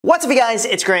What's up, you guys?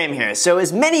 It's Graham here. So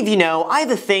as many of you know, I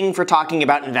have a thing for talking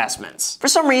about investments. For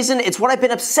some reason, it's what I've been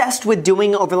obsessed with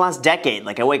doing over the last decade.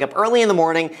 Like, I wake up early in the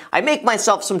morning, I make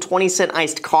myself some 20-cent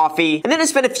iced coffee, and then I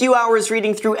spend a few hours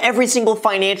reading through every single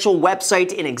financial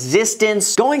website in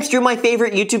existence, going through my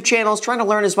favorite YouTube channels, trying to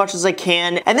learn as much as I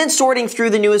can, and then sorting through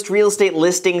the newest real estate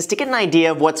listings to get an idea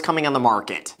of what's coming on the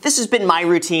market. This has been my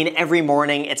routine every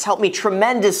morning. It's helped me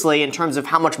tremendously in terms of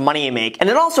how much money I make, and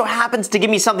it also happens to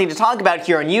give me something to talk about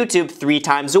here on YouTube 3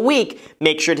 times a week.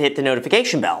 Make sure to hit the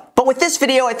notification bell. But with this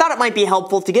video, I thought it might be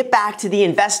helpful to get back to the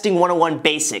investing 101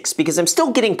 basics, because I'm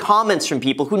still getting comments from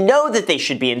people who know that they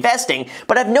should be investing,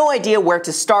 but have no idea where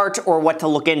to start or what to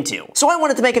look into. So I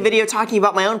wanted to make a video talking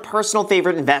about my own personal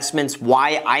favorite investments,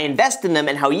 why I invest in them,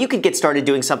 and how you could get started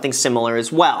doing something similar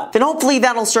as well. Then hopefully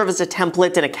that'll serve as a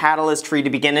template and a catalyst for you to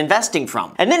begin investing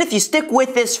from. And then if you stick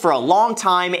with this for a long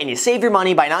time and you save your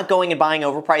money by not going and buying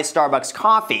overpriced Starbucks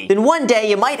coffee, then one day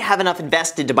you might have enough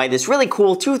invested to buy this really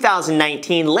cool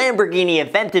 2019 Lamborghini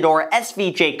Aventador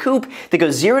SVJ Coupe that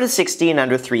goes 0 to 60 in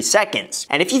under 3 seconds.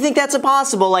 And if you think that's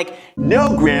impossible, like,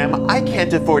 no, Graham, I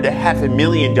can't afford a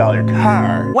 $500,000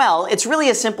 car. Well, it's really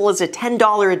as simple as a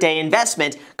 $10 a day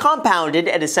investment compounded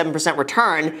at a 7%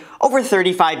 return over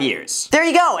 35 years. There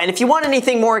you go, and if you want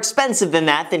anything more expensive than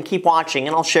that, then keep watching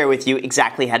and I'll share with you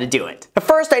exactly how to do it. But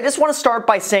first, I just want to start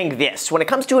by saying this. When it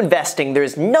comes to investing,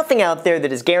 there's nothing out there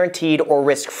that is guaranteed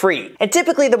or risk-free. And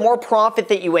typically, the more profit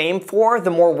that you aim for, the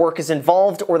more work is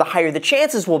involved, or the higher the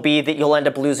chances will be that you'll end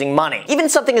up losing money. Even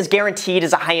something as guaranteed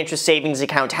as a high-interest savings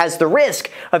account has the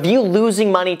risk of you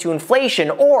losing money to inflation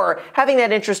or having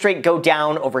that interest rate go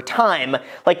down over time,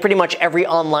 like pretty much every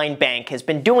online bank has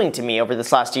been doing to me over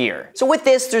this last year. So with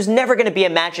this, there's never going to be a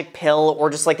magic pill or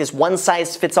just like this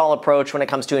one-size-fits-all approach when it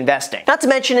comes to investing. Not to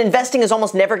mention, investing is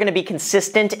almost never going to be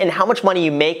consistent, and how much money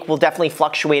you make will definitely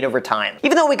fluctuate over time.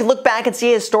 Even though we can look back and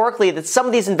see historically that some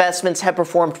of these investments have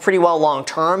performed pretty well long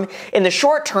term, in the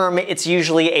short term, it's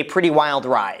usually a pretty wild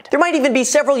ride. There might even be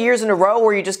several years in a row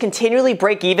where you just continually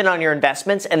break even on your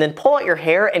investments and then pull out your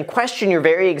hair and question your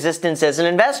very existence as an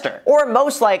investor. Or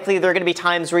most likely, there are going to be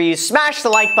times where you smash the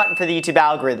like button for the YouTube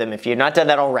algorithm if you've not done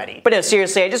that already. But no,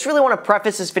 seriously, I just really want to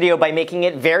preface this video by making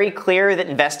it very clear that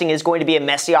investing is going to be a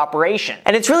messy operation.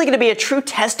 And it's really going to be a true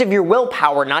test of your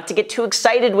willpower not to get too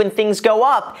excited when things go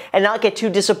up and not get too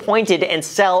disappointed and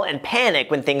sell and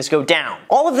panic when things go down.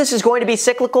 All of this is going to be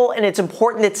cyclical, and it's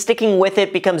important that sticking with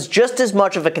it becomes just as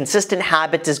much of a consistent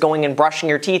habit as going and brushing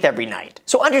your teeth every night.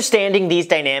 So understanding these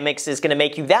dynamics is going to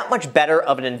make you that much better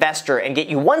of an investor and get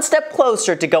you one step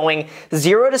closer to going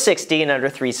 0 to 60 in under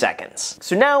 3 seconds.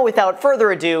 So now, without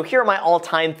further ado, here are my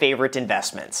all-time favorite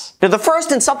investments. Now, the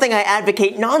first, and something I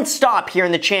advocate non-stop here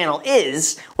in the channel,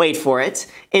 is, wait for it,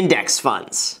 index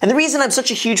funds. And the reason I'm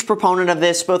such a huge proponent of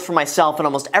this, both for myself and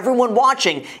almost everyone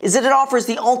watching, is that it offers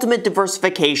the ultimate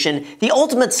diversification, the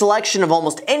ultimate selection of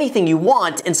almost anything you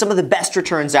want, and some of the best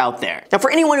returns out there. Now,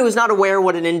 for anyone who is not aware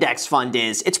what an index fund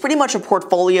is, it's pretty much a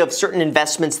portfolio of certain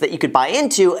investments that you could buy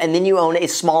into, and then you own a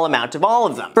small amount of all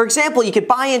of them. For example, you could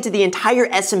buy into the entire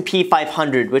S&P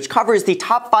 500, which covers the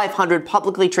top 500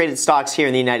 publicly traded stocks here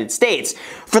in the United States,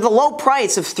 for the low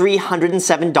price of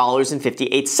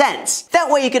 $307.58. That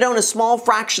way, you could own a small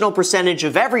fractional percentage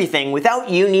of everything without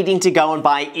you needing to go and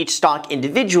buy each stock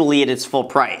individually at its full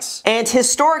price. And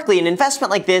historically, an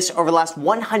investment like this over the last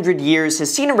 100 years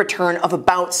has seen a return of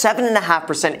about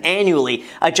 7.5% annually,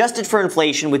 adjusted for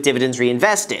inflation with dividends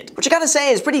reinvested, which I gotta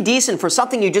say is pretty decent for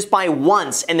something you just buy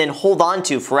once and then hold on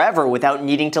to forever without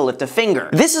needing to lift a finger.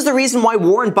 This is the reason why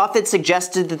Warren Buffett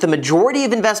suggested that the majority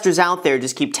of investors out there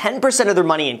just keep 10% of their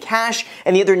money in cash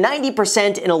and the other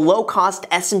 90% in a low-cost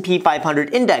S&P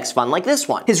 500 index fund like this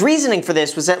one. His reasoning for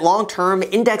this was that long-term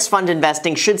index fund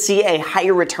investing should see a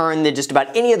higher return than just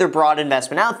about any other broad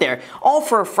investment out there, all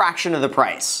for a fraction of the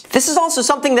price. This is also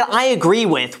something that I agree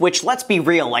with, which, let's be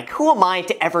real, like, who am I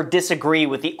to ever disagree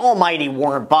with the almighty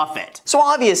Warren Buffett? So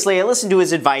obviously, I listened to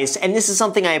his advice, and this is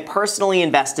something I have personally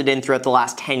invested in throughout the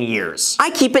last 10 years.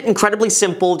 I keep it incredibly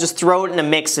simple, just throw it in a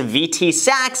mix of VT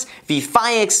Sachs,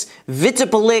 VFIX,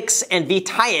 Vitapolix, and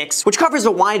VTIX, which covers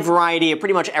a wide variety of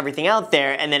pretty much everything out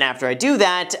there, and then after I do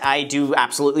that, I do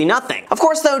absolutely nothing. Of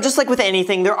course, though, just like with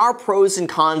anything, there are pros and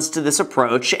cons to this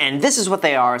approach, and this is what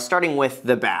they are, starting starting with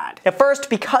the bad. At first,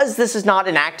 because this is not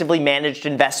an actively managed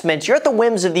investment, you're at the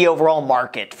whims of the overall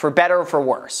market, for better or for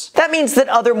worse. That means that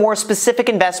other more specific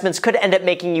investments could end up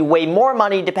making you way more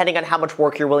money depending on how much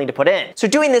work you're willing to put in. So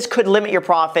doing this could limit your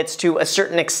profits to a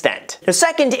certain extent. Now,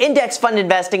 second, index fund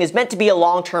investing is meant to be a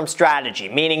long-term strategy,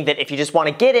 meaning that if you just want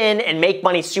to get in and make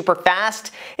money super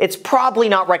fast, it's probably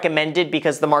not recommended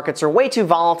because the markets are way too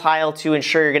volatile to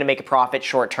ensure you're going to make a profit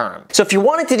short term. So if you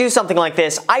wanted to do something like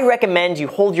this, I recommend you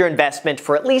hold your investment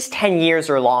for at least 10 years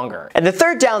or longer. And the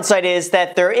third downside is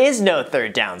that there is no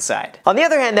third downside. On the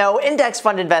other hand though, index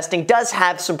fund investing does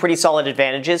have some pretty solid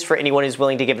advantages for anyone who's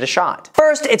willing to give it a shot.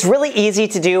 First, it's really easy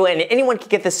to do and anyone can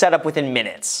get this set up within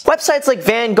minutes. Websites like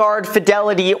Vanguard,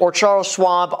 Fidelity, or Charles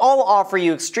Schwab all offer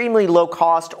you extremely low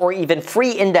cost or even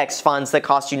free index funds that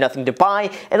cost you nothing to buy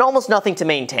and almost nothing to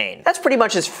maintain. That's pretty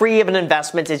much as free of an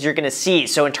investment as you're going to see,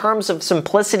 so in terms of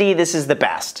simplicity, this is the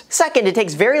best. Second, it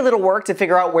takes very little work to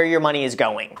figure out where your money is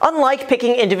going. Unlike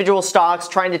picking individual stocks,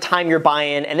 trying to time your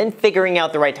buy-in, and then figuring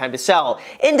out the right time to sell,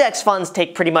 index funds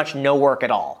take pretty much no work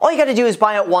at all. All you gotta do is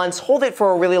buy it once, hold it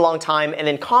for a really long time, and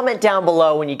then comment down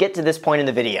below when you get to this point in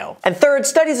the video. And third,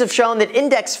 studies have shown that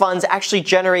index funds actually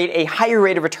generate a higher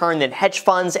rate of return than hedge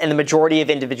funds and the majority of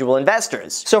individual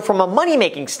investors. So from a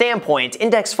money-making standpoint,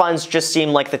 index funds just seem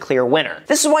like the clear winner.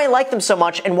 This is why I like them so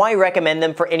much and why I recommend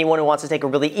them for anyone who wants to take a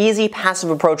really easy, passive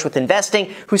approach with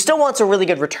investing, who still wants a really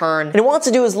good return, and who wants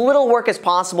to do as little work as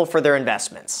possible for their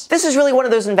investments. This is really one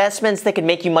of those investments that can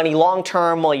make you money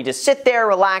long-term while you just sit there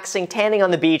relaxing, tanning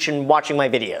on the beach, and watching my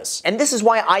videos. And this is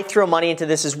why I throw money into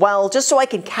this as well, just so I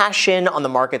can cash in on the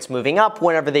markets moving up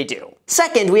whenever they do.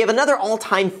 Second, we have another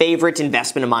all-time favorite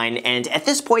investment of mine, and at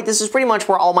this point, this is pretty much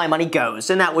where all my money goes,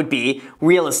 and that would be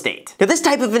real estate. Now, this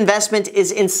type of investment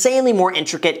is insanely more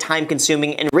intricate,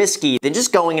 time-consuming, and risky than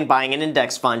just going and buying an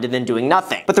index fund and then doing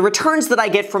nothing. But the returns that I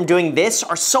get from doing this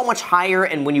are so much higher,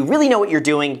 and when you really know what you're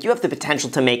doing, you have the potential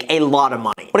to make a lot of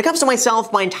money. When it comes to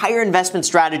myself, my entire investment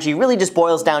strategy really just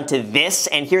boils down to this,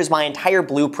 and here's my entire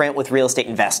blueprint with real estate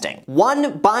investing.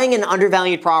 1, buying an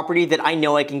undervalued property that I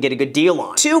know I can get a good deal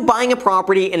on. 2, buying a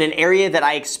property in an area that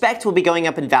I expect will be going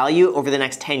up in value over the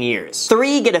next 10 years.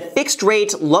 3, get a fixed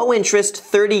rate, low interest,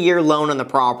 30-year loan on the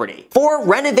property. 4,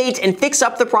 renovate and fix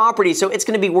up the property so it's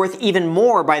going to be worth even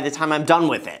more by the time I'm done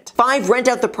with it. 5, rent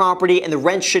out the property and the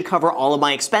rent should cover all of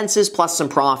my expenses plus some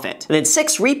profit. And then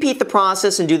 6, repeat the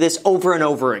process and do this over and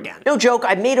over again. No joke,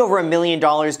 I've made over $1 million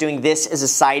doing this as a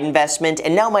side investment,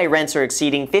 and now my rents are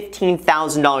exceeding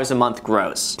 $15,000 a month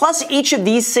gross. Plus, each of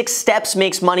these 6 steps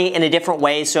makes money in a different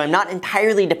way, so I'm not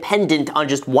entirely dependent on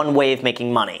just one way of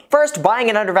making money. First, buying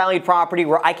an undervalued property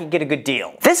where I can get a good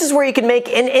deal. This is where you can make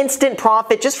an instant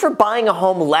profit just for buying a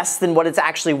home less than what it's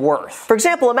actually worth. For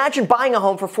example, imagine buying a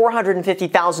home for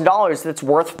 $450,000 that's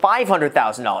worth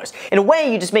 $500,000. In a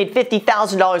way, you just made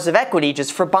 $50,000 of equity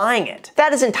just for buying it.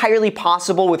 That is entirely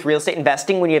possible with real estate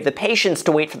investing when you have the patience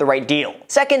to wait for the right deal.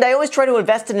 Second, I always try to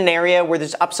invest in an area where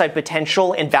there's upside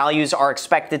potential and values are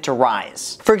expected to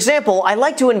rise. For example, I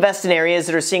like to invest in areas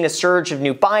that are seeing a surge of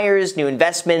new buyers, new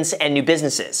investments, and new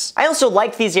businesses. I also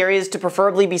like these areas to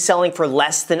preferably be selling for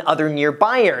less than other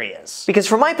nearby areas. Because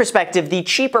from my perspective, the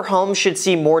cheaper homes should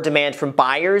see more demand from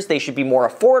buyers, they should be more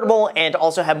affordable, and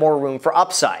also have more room for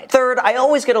upside. Third, I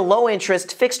always get a low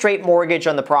interest, fixed rate mortgage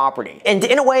on the property. And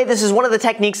in a way, this is one of the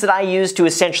techniques that I use to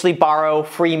essentially borrow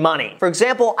free money. For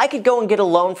example, I could go and get a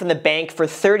loan from the bank for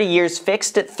 30 years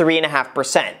fixed at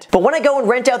 3.5%. But when I go and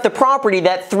rent out the property,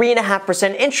 that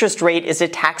 3.5% interest rate is a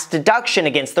tax deduction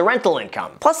against the rental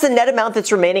income. Plus, the net amount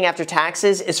that's remaining after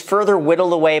taxes is further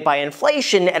whittled away by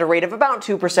inflation at a rate of about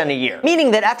 2% a year.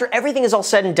 Meaning that after everything is all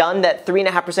said and done, that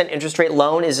 3.5% interest rate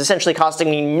loan is essentially costing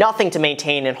me nothing to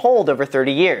maintain and hold over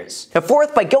 30 years. Now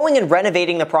fourth, by going and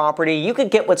renovating the property, you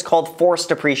could get what's called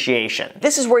forced appreciation.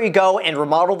 This is where you go and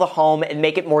remodel the home and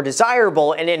make it more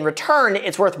desirable, and in return,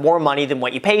 it's worth more money than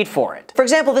what you paid for it. For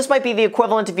example, this might be the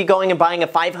equivalent of you going and buying a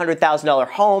 $500,000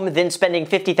 home, then spending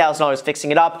 $50,000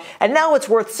 fixing it up, and now it's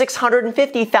worth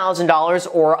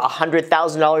 $650,000 or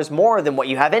 $100,000 more than what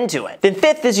you have into it. Then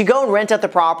fifth, as you go and rent out the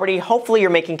property, hopefully you're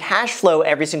making cash flow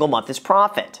every single month as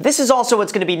profit. This is also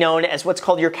what's going to be known as what's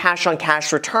called your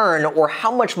cash-on-cash return, or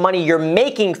how much money you're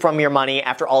making from your money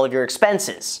after all of your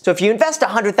expenses. So if you invest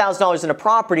 $100,000 in a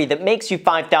property that makes you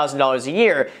 $5,000 a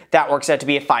year, that works out to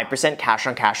be a 5%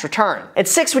 cash-on-cash return. And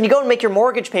six, when you go and make your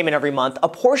mortgage payment every month, a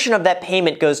portion of that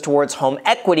payment goes towards home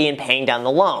equity and paying down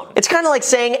the loan. It's kind of like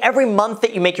saying every month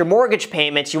that you make your mortgage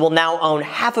payments, you will now own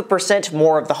 0.5%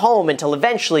 more of the home until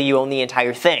eventually you own the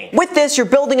entire thing. With this, you're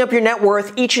building up your net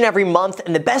worth each and every month,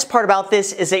 and the best part about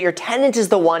this is that your tenant is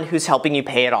the one who's helping you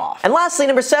pay it off. And lastly,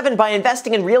 number 7, by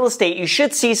investing in real estate, you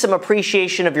should see some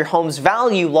appreciation of your home's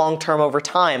value long-term over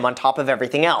time on top of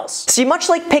everything else. See, much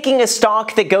like picking a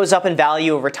stock that goes up in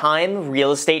value over time,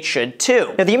 real estate should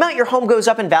too. Now, the amount your home goes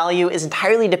up in value is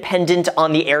entirely dependent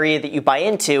on the area that you buy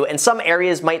into, and some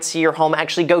areas might see your home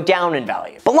actually go down in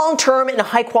value. But long-term, in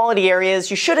high-quality areas,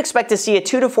 you should expect to see a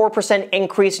 2 to 4%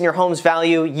 increase in your home's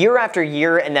value year after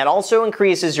year, and that also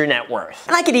increases your net worth.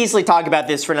 And I could easily talk about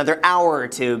this for another hour or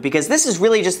two, because this is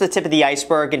really just the tip of the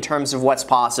iceberg in terms of what's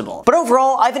possible. But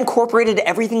overall, I've incorporated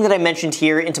everything that I mentioned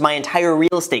here into my entire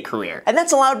real estate career, and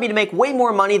that's allowed me to make way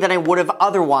more money than I would have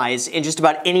otherwise in just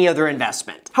about any other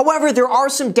investment. However, there are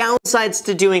some downsides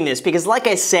to doing this, because like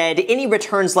I said, any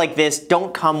returns like this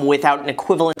don't come without an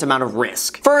equivalent amount of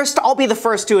risk. First, I'll be the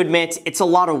first to admit it's a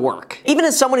lot of work. Even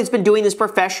as someone who's been doing this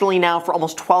professionally now for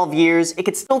almost 12 years, it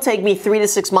could still take me 3 to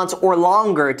 6 months or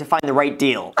longer to find the right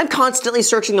deal. I'm constantly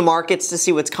searching the markets to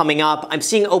see what's coming up, I'm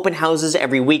seeing open houses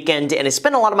every weekend, and I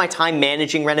spend a lot of my time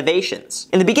managing renovations.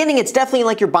 In the beginning, it's definitely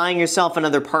like you're buying yourself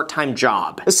another part-time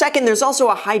job. Second, there's also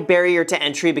a high barrier to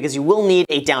entry because you will need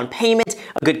a down payment,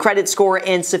 a good credit score,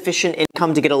 and sufficient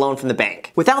income to get a loan from the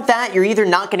bank. Without that, you're either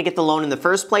not going to get the loan in the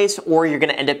first place, or you're going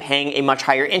to end up paying a much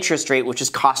higher interest rate, which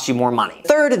just costs you more money.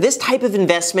 Third, this type of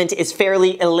investment is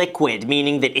fairly illiquid,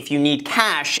 meaning that if you need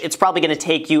cash, it's probably going to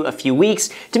take you a few weeks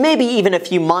to maybe even a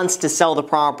few months to sell the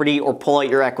property or pull out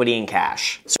your equity in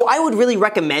cash. So I would really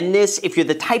recommend this if you're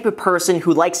the type of person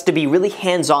who likes to be really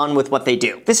hands-on with what they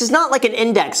do. This is not like an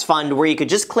index fund where you could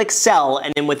just click sell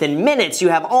and then within minutes you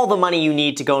have all the money you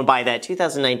need to go and buy that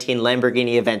 2019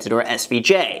 Lamborghini Aventador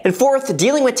SVJ. And fourth,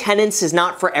 dealing with tenants is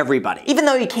not for everybody. Even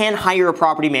though you can hire a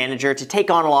property manager to take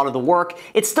on a lot of the work,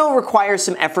 it still requires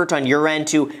some effort on your end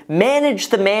to manage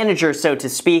the manager, so to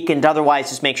speak, and otherwise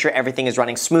just make sure everything is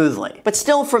running smoothly. But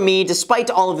still, for me, despite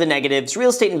all of the negatives, real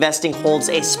estate investing holds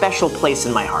a special place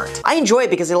in my heart. I enjoy it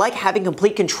because I like having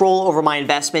complete control over my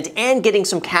investment and getting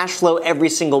some cash flow every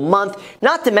single month,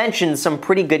 not to mention some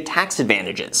pretty good tax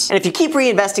advantages. And if you keep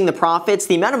reinvesting the profits,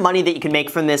 the amount of money that you can make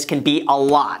from this can be a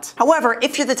lot. However,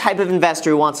 if you're the type of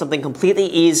investor who wants something completely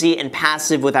easy and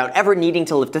passive without ever needing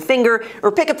to lift a finger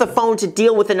or pick up the phone to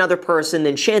deal with another person,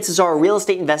 then chances are real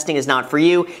estate investing is not for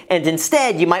you, and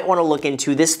instead you might want to look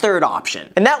into this third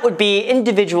option, and that would be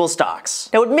individual stocks.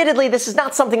 Now, admittedly, this is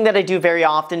not something that I do very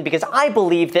often because I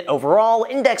believe that overall,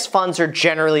 index funds are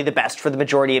generally the best for the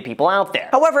majority of people out there.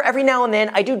 However, every now and then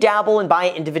I do dabble and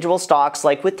buy individual stocks,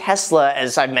 like with Tesla,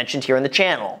 as I've mentioned here on the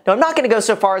channel. Now, I'm not going to go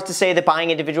so far as to say that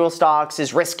buying individual stocks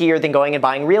is riskier than going and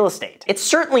buying real estate. It's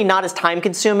certainly not as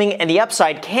time-consuming, and the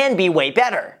upside can be way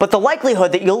better. But the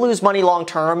likelihood that you'll lose money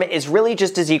long-term is really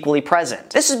just as equally present.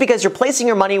 This is because you're placing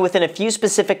your money within a few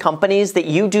specific companies that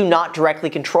you do not directly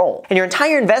control, and your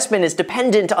entire investment is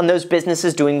dependent on those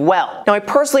businesses doing well. Now, I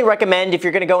personally recommend, if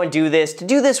you're going to go and do this, to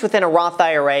do this within a Roth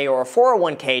IRA or a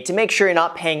 401k to make sure you're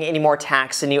not paying any more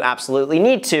tax than you absolutely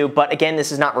need to, but again,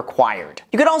 this is not required.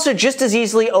 You could also just as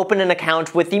easily open an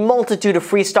account with the multitude of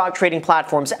free stock trading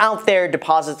platforms out there,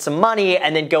 deposit some money,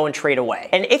 and then go and trade away.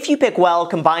 And if you pick well,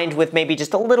 combined with maybe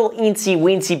just a little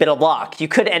eensy-weensy bit of luck, you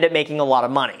could end up making a lot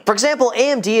of money. For example,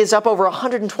 AMD is up over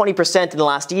 120% in the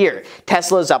last year,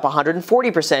 Tesla is up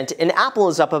 140%, and Apple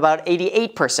is up about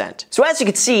 88%. So as you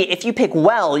can see, if you pick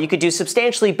well, you could do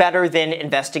substantially better than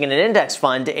investing in an index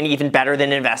fund, and even better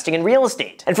than investing in real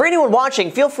estate. And for anyone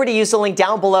watching, feel free to use the link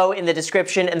down below in the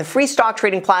description, and the free stock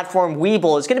trading platform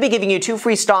Webull is going to be giving you 2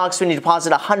 free stocks when you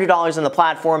deposit $100 on the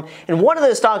platform, and one of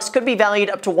those stocks could be valued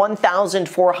up to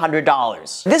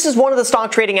 $1,400. This is one of the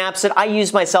stock trading apps that I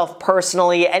use myself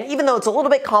personally, and even though it's a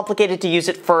little bit complicated to use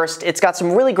at first, it's got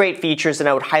some really great features and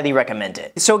I would highly recommend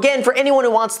it. So again, for anyone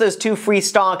who wants those 2 free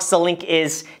stocks, the link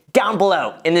is down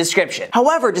below in the description.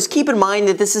 However, just keep in mind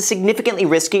that this is significantly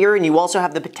riskier and you also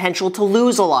have the potential to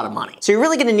lose a lot of money. So you're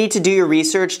really going to need to do your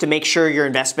research to make sure your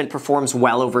investment performs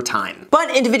well over time.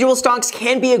 But individual stocks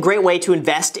can be a great way to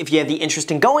invest if you have the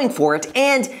interest in going for it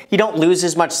and you don't lose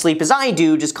as much sleep as I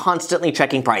do just constantly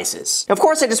checking prices. Of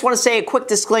course, I just want to say a quick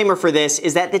disclaimer for this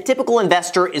is that the typical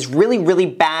investor is really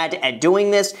bad at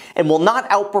doing this and will not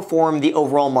outperform the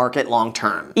overall market long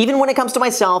term. Even when it comes to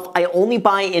myself, I only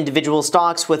buy individual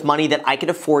stocks with money that I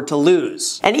could afford to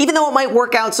lose. And even though it might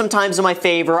work out sometimes in my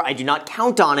favor, I do not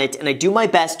count on it, and I do my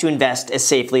best to invest as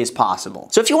safely as possible.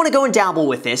 So if you want to go and dabble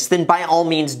with this, then by all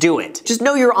means do it. Just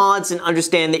know your odds and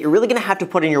understand that you're really going to have to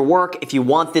put in your work if you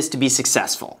want this to be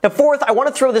successful. Now, fourth, I want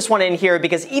to throw this one in here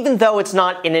because even though it's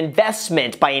not an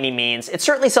investment by any means, it's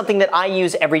certainly something that I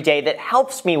use every day that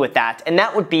helps me with that, and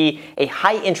that would be a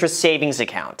high interest savings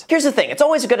account. Here's the thing, it's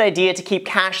always a good idea to keep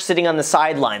cash sitting on the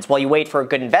sidelines while you wait for a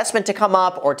good investment to come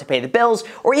up or or to pay the bills,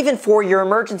 or even for your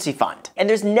emergency fund. And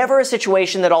there's never a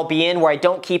situation that I'll be in where I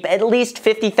don't keep at least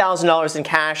 $50,000 in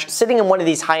cash sitting in one of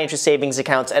these high interest savings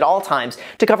accounts at all times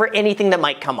to cover anything that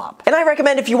might come up. And I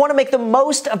recommend if you want to make the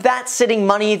most of that sitting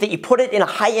money that you put it in a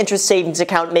high interest savings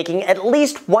account making at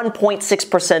least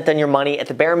 1.6% on your money at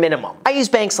the bare minimum. I use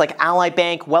banks like Ally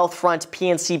Bank, Wealthfront,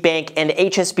 PNC Bank, and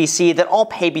HSBC that all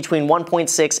pay between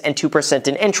 1.6 and 2%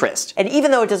 in interest. And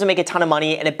even though it doesn't make a ton of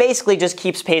money and it basically just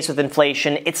keeps pace with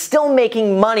inflation, it's still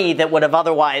making money that would have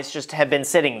otherwise just have been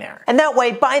sitting there. And that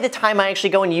way, by the time I actually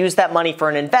go and use that money for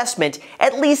an investment,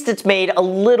 at least it's made a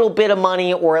little bit of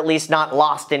money, or at least not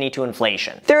lost any to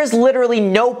inflation. There is literally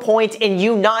no point in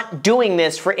you not doing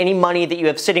this for any money that you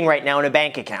have sitting right now in a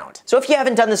bank account. So if you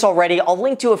haven't done this already, I'll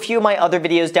link to a few of my other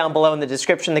videos down below in the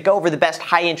description that go over the best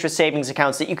high interest savings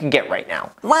accounts that you can get right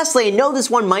now. And lastly, I know this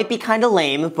one might be kind of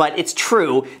lame, but it's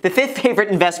true. The fifth favorite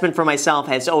investment for myself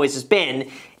has always been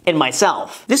in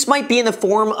myself. This might be in the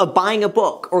form of buying a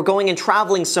book or going and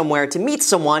traveling somewhere to meet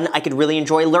someone I could really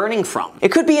enjoy learning from.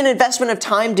 It could be an investment of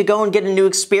time to go and get a new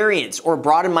experience or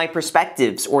broaden my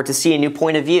perspectives or to see a new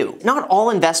point of view. Not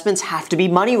all investments have to be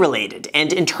money related,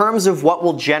 and in terms of what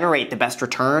will generate the best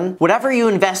return, whatever you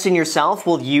invest in yourself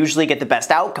will usually get the best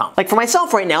outcome. Like for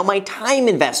myself right now, my time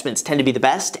investments tend to be the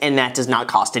best, and that does not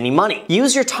cost any money.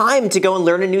 Use your time to go and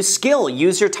learn a new skill.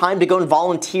 Use your time to go and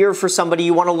volunteer for somebody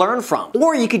you want to learn from.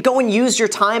 Or you could go and use your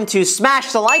time to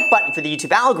smash the like button for the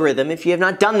YouTube algorithm if you have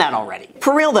not done that already.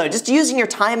 For real though, just using your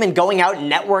time and going out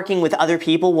and networking with other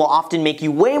people will often make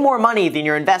you way more money than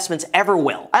your investments ever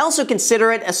will. I also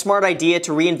consider it a smart idea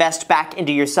to reinvest back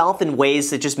into yourself in ways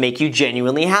that just make you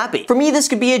genuinely happy. For me, this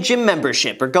could be a gym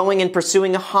membership, or going and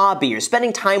pursuing a hobby, or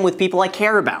spending time with people I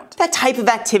care about. That type of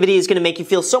activity is going to make you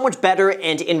feel so much better,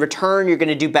 and in return, you're going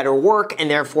to do better work and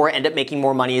therefore end up making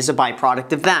more money as a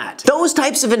byproduct of that. Those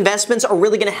types of investments are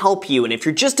really going to help you, and if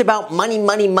you're just about money,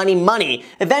 money, money, money,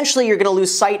 eventually you're going to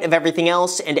lose sight of everything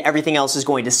else, and everything else is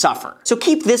going to suffer. So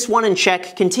keep this one in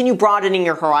check, continue broadening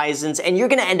your horizons, and you're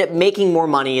going to end up making more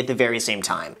money at the very same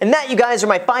time. And that, you guys, are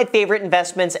my 5 favorite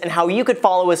investments and how you could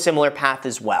follow a similar path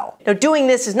as well. Now, doing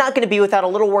this is not going to be without a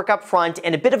little work up front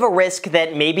and a bit of a risk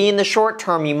that maybe in the short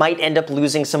term you might end up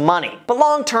losing some money. But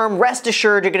long term, rest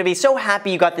assured you're going to be so happy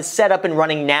you got this set up and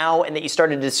running now and that you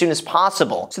started as soon as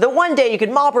possible, so that one day you could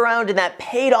mob around in that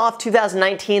paid off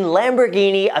 2019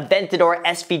 Lamborghini Aventador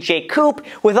SVJ Coupe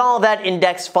with all of that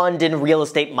index fund and real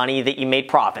estate money that you made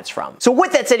profits from. So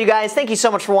with that said, you guys, thank you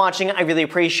so much for watching. I really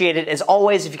appreciate it. As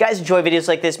always, if you guys enjoy videos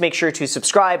like this, make sure to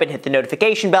subscribe and hit the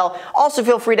notification bell. Also,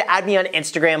 feel free to add me on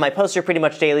Instagram. I post there pretty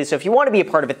much daily, so if you want to be a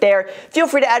part of it there, feel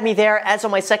free to add me there. As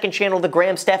on my second channel, The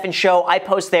Graham Stephan Show, I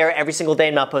post there every single day.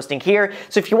 I'm not posting here.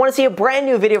 So if you want to see a brand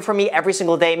new video from me every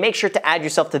single day, make sure to add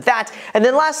yourself to that. And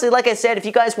then lastly, like I said, if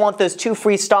you guys want those 2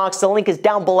 free stocks, the link is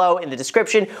down below in the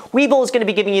description. Webull is going to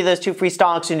be giving you those 2 free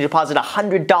stocks when you deposit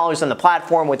 $100 on the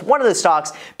platform, with one of the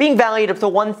stocks being valued up to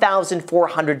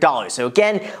 $1,400. So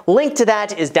again, link to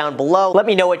that is down below. Let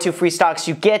me know what 2 free stocks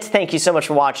you get. Thank you so much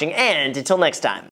for watching, and until next time.